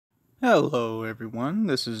Hello everyone,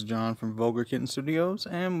 this is John from Vulgar Kitten Studios,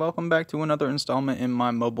 and welcome back to another installment in my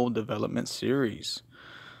mobile development series.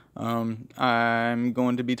 I'm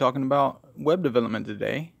going to be talking about web development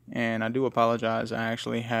today, and I do apologize, I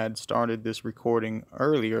actually had started this recording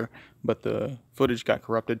earlier, but the footage got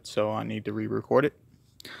corrupted, so I need to re-record it.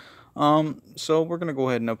 So we're going to go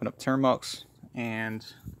ahead and open up Termux, and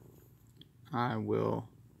I will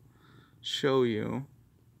show you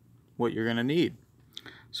what you're going to need.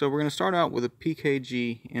 So we're going to start out with a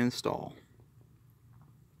PKG install.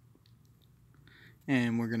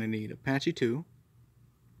 And we're going to need Apache 2,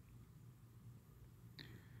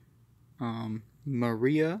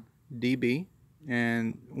 MariaDB,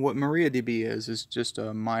 and what MariaDB is just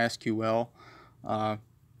a MySQL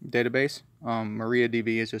database.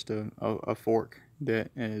 MariaDB is just a fork that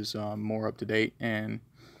is more up to date and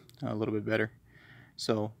a little bit better.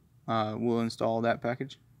 So we'll install that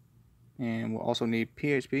package, and we'll also need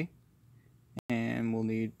PHP, and we'll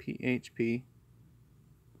need PHP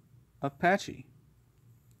Apache.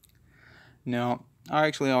 Now, I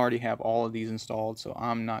actually already have all of these installed, so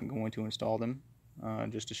I'm not going to install them.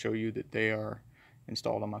 Just to show you that they are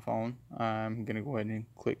installed on my phone, I'm going to go ahead and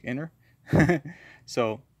click enter.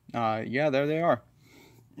 So, yeah, there they are.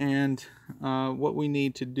 And what we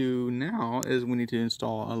need to do now is we need to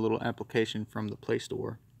install a little application from the Play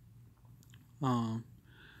Store.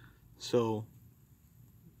 So,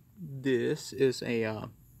 this is a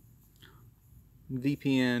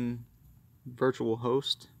VPN virtual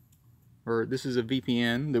host. Or this is a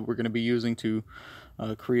VPN that we're going to be using to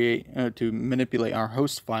to manipulate our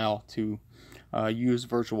host file to use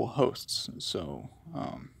virtual hosts. So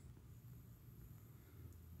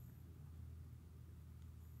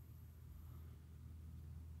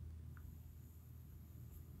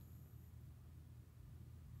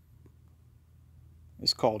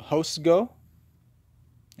it's called HostGo,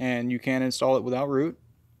 and you can install it without root.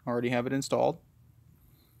 I already have it installed.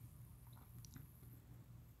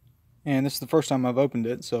 And this is the first time I've opened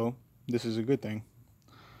it, so this is a good thing.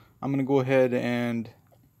 I'm going to go ahead and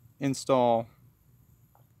install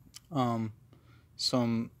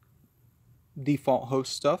some default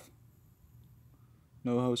host stuff.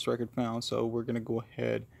 No host record found, so we're going to go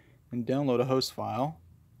ahead and download a host file.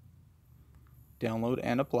 Download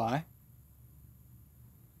and apply.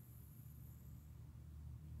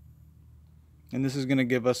 And this is going to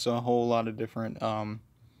give us a whole lot of different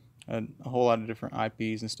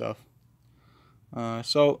IPs and stuff.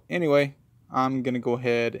 So anyway, I'm going to go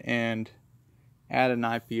ahead and add an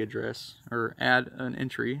IP address, or add an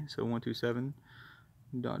entry. So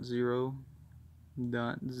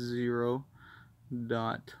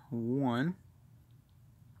 127.0.0.1,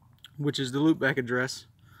 which is the loopback address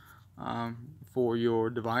for your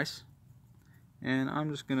device. And I'm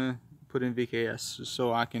just going to put in VKS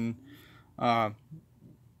so I can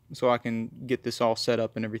get this all set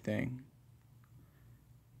up and everything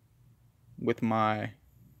with my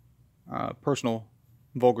personal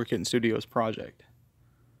Vulgar Kitten Studios project.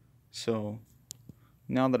 So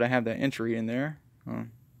now that I have that entry in there,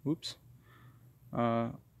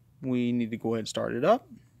 we need to go ahead and start it up.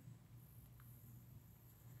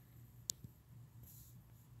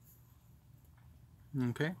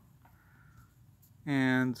 Okay.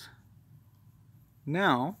 And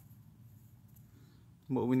now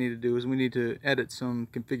what we need to do is we need to edit some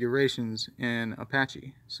configurations in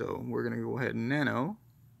Apache. So we're going to go ahead and nano.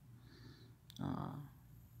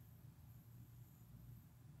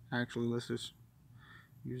 Actually, let's just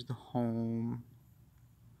use the home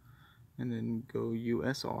and then go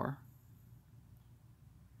USR.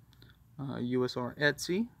 USR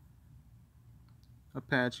Etsy,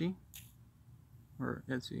 Apache, or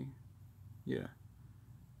Etsy, yeah,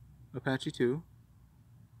 Apache 2,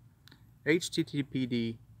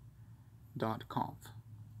 httpd.conf.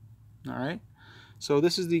 Alright, so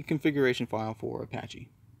this is the configuration file for Apache.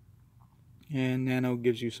 And Nano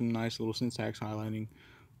gives you some nice little syntax highlighting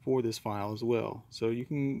for this file as well. So you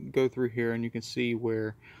can go through here and you can see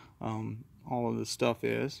where all of the stuff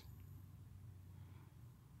is.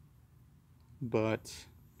 But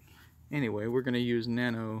anyway, we're going to use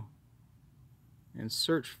Nano and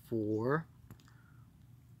search for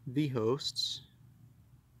vhosts.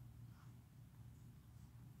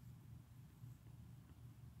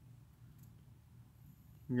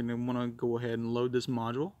 You're going to want to go ahead and load this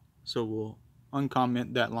module. So we'll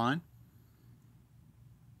uncomment that line.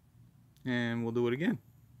 And we'll do it again.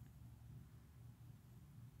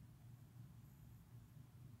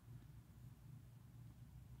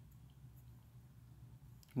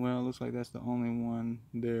 Well, it looks like that's the only one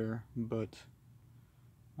there, but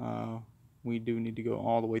we do need to go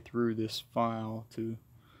all the way through this file to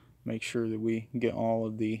make sure that we get all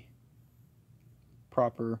of the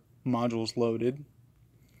proper modules loaded.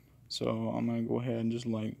 So I'm gonna go ahead and just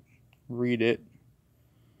like read it.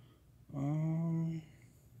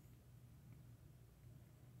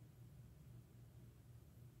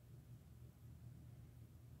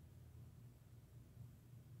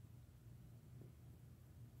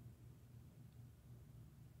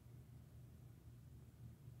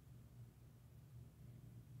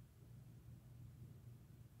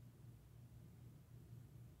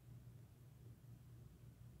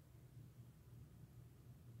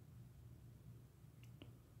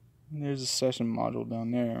 There's a session module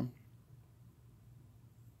down there.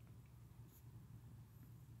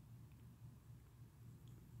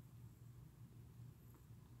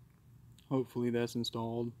 Hopefully that's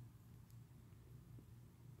installed.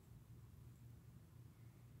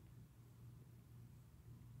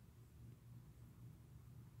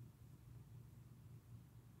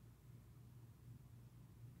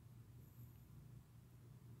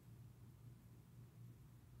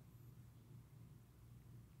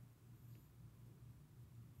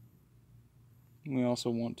 We also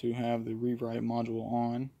want to have the rewrite module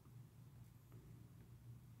on.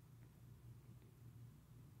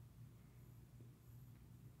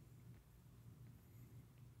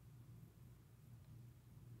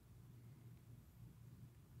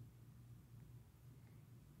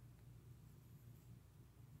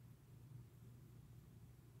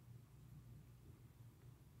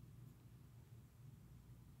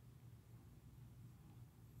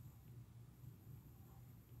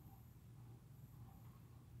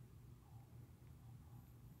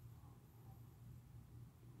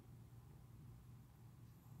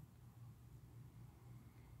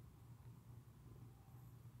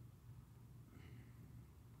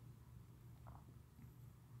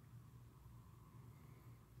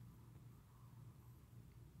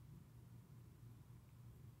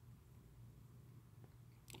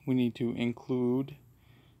 We need to include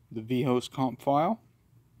the vhost comp file.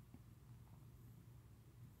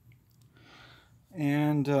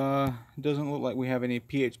 And it doesn't look like we have any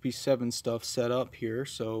PHP 7 stuff set up here,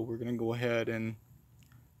 so we're going to go ahead and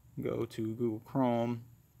go to Google Chrome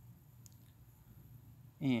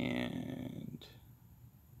and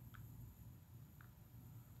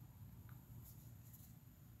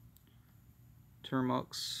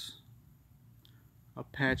Termux,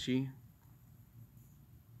 Apache,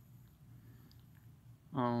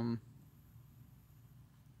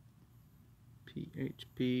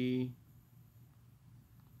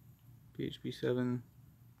 PHP 7,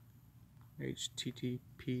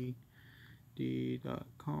 httpd.conf.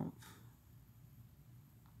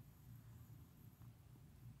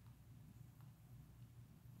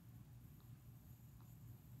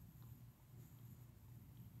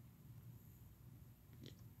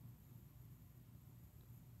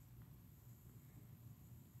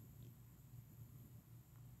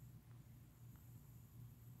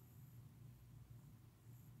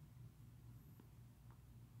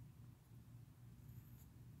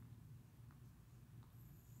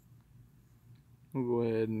 We'll go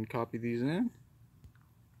ahead and copy these in.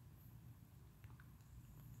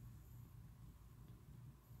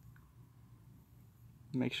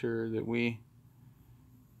 Make sure that we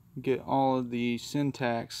get all of the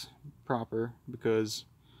syntax proper, because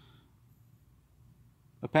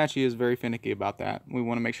Apache is very finicky about that. We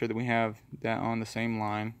want to make sure that we have that on the same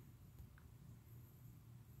line.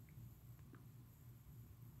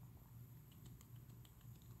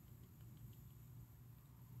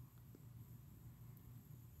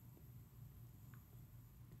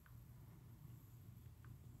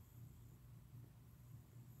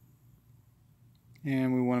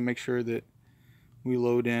 And we want to make sure that we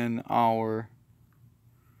load in our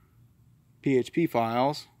PHP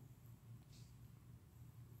files.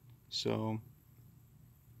 So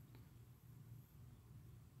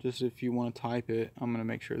just if you want to type it, I'm going to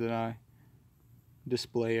make sure that I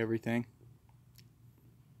display everything.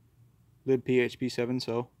 libphp 7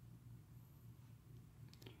 so.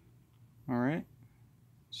 Alright,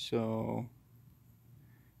 so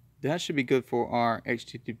that should be good for our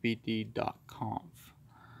httpd.conf.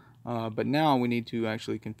 But now we need to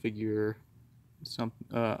actually configure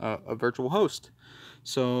a virtual host.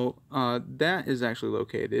 So that is actually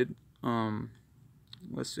located.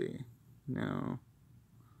 Let's see. No.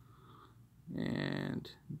 And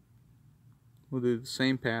we'll do the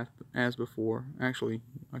same path as before. Actually,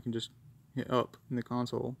 I can just hit up in the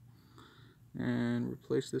console and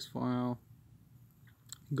replace this file.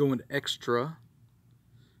 Go into extra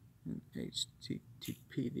and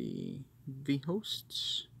httpd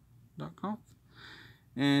vhosts.conf,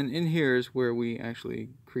 And in here is where we actually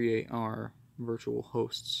create our virtual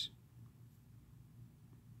hosts.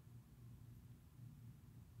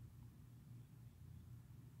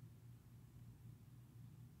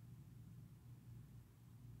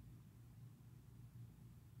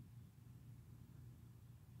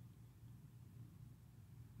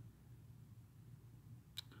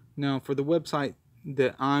 Now for the website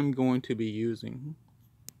that I'm going to be using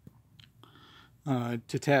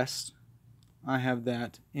to test, I have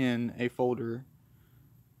that in a folder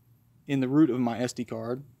in the root of my SD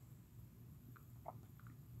card,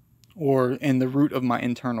 or in the root of my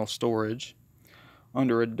internal storage,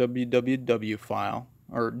 under a www file,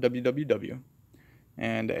 or www,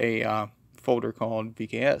 and a folder called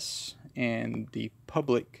VKS. And the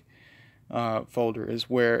public folder is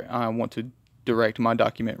where I want to direct my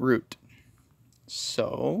document root.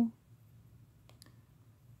 So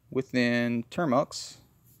within Termux,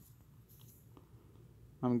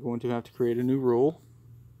 I'm going to have to create a new rule.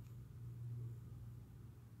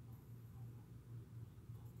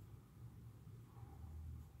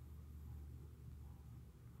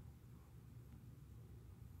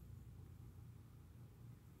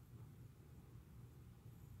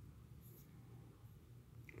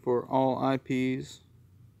 For all IPs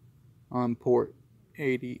on port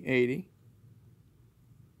 8080.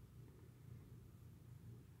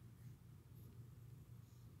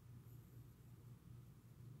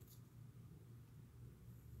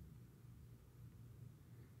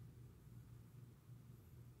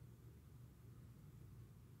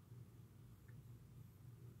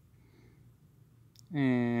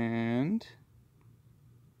 And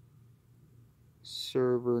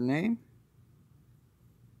server name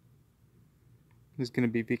is going to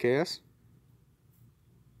be VKS.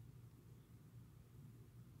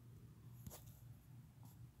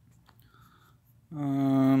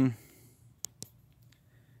 I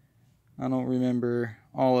don't remember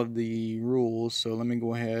all of the rules, so let me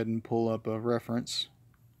go ahead and pull up a reference.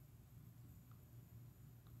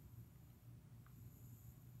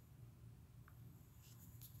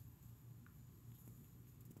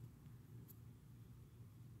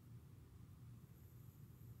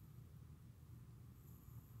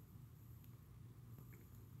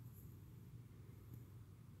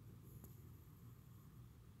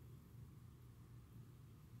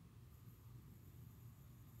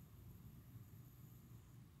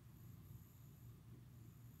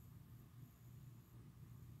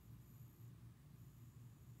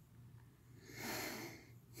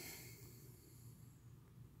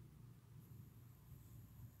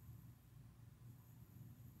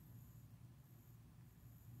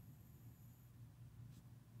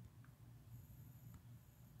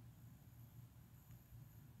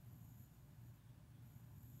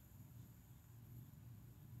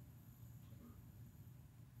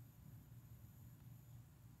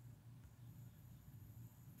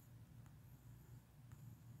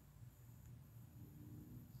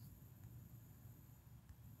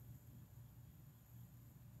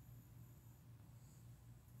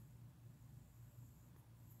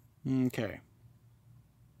 Okay.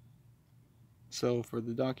 So for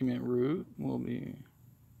the document root, will be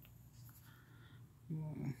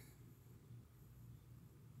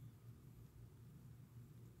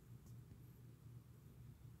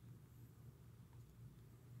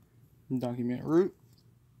document root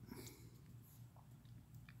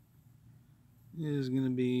is going to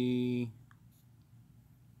be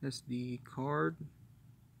SD card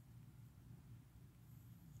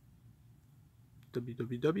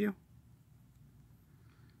www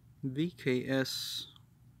VKS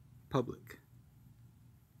public.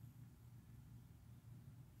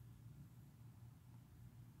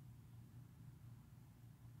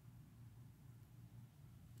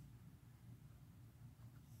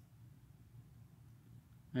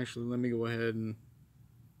 Actually, let me go ahead and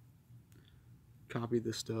copy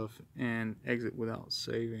this stuff and exit without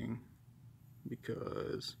saving,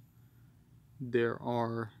 because there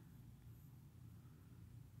are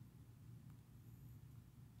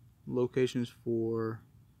locations for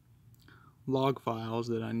log files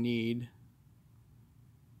that I need.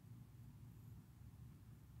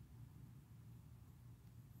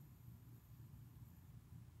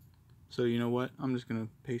 So you know what? I'm just going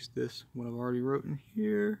to paste this, what I've already wrote in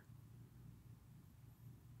here,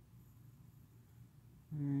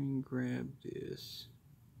 and grab this.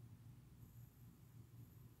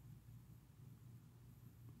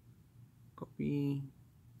 Copy.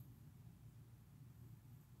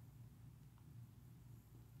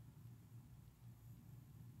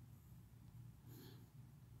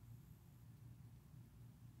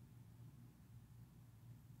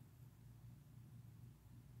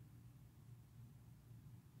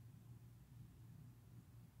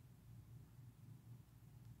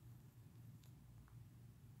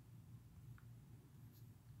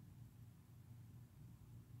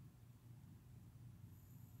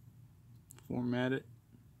 format it.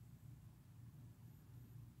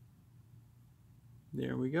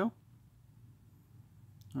 There we go.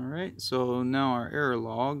 Alright, so now our error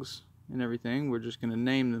logs and everything, we're just going to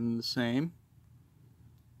name them the same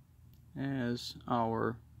as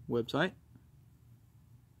our website.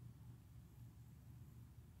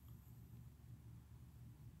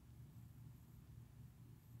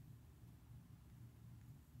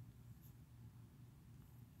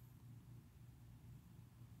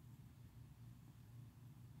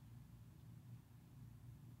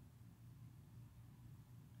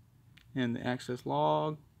 And the access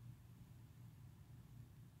log.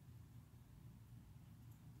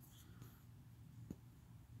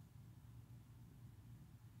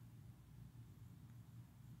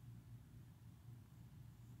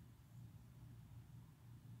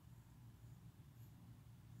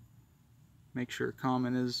 Make sure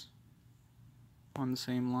comment is on the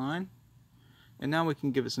same line. And now we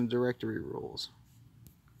can give it some directory rules.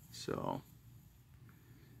 So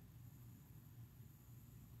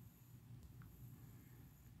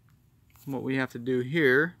what we have to do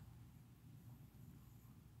here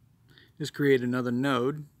is create another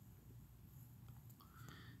node,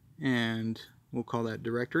 and we'll call that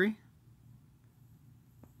directory.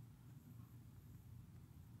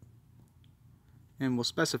 And we'll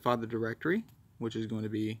specify the directory, which is going to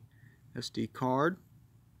be SD card,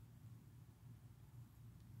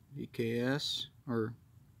 VKS, or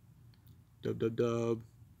www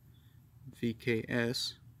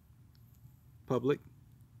VKS public.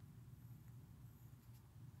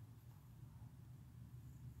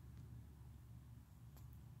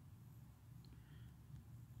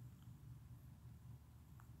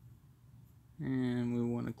 And we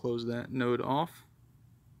want to close that node off.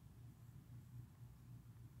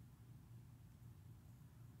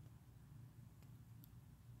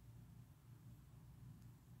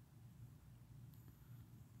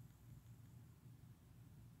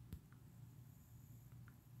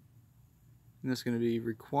 And that's going to be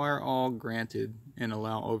require all granted and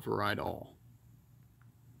allow override all.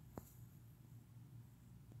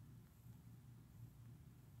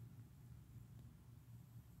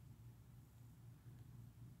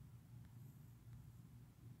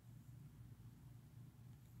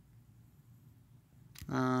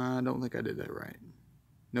 I don't think I did that right.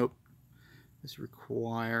 Nope. Let's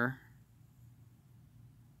require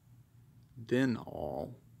then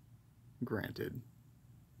all granted.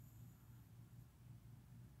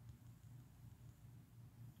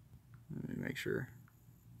 Let me make sure.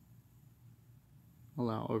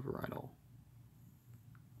 Allow override all.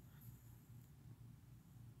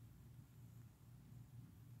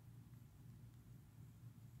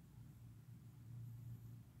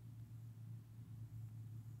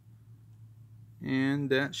 And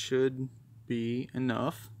that should be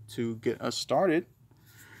enough to get us started.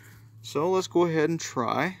 So let's go ahead and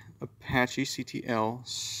try Apache CTL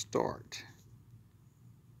start.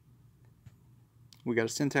 We got a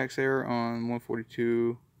syntax error on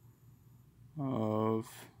 142 of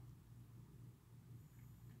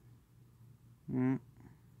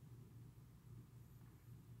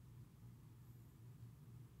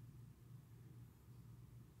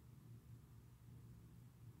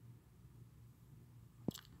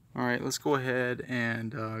Alright, let's go ahead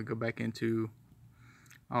and go back into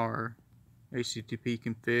our HTTP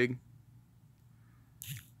config.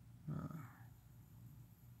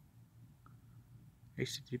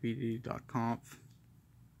 httpd.conf,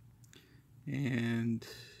 and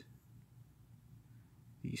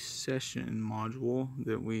the session module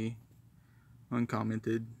that we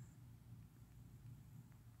uncommented.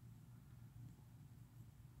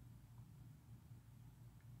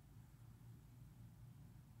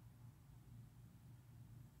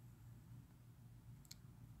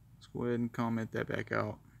 Let's go ahead and comment that back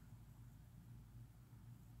out.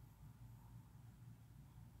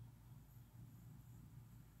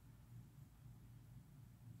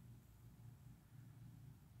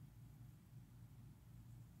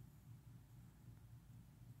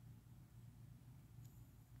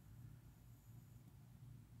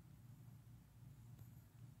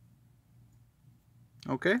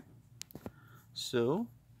 Okay, so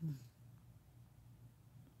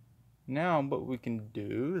now what we can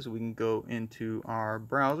do is we can go into our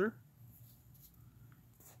browser,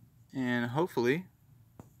 and hopefully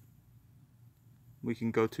we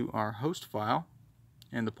can go to our host file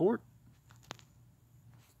and the port.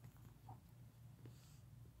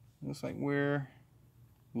 Looks like we're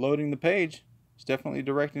loading the page. It's definitely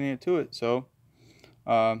directing it to it. So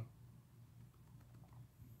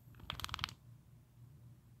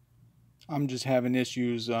I'm just having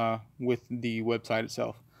issues with the website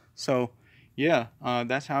itself. So Yeah,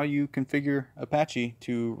 that's how you configure Apache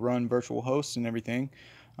to run virtual hosts and everything,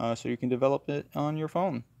 so you can develop it on your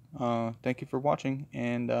phone. Thank you for watching,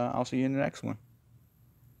 and I'll see you in the next one.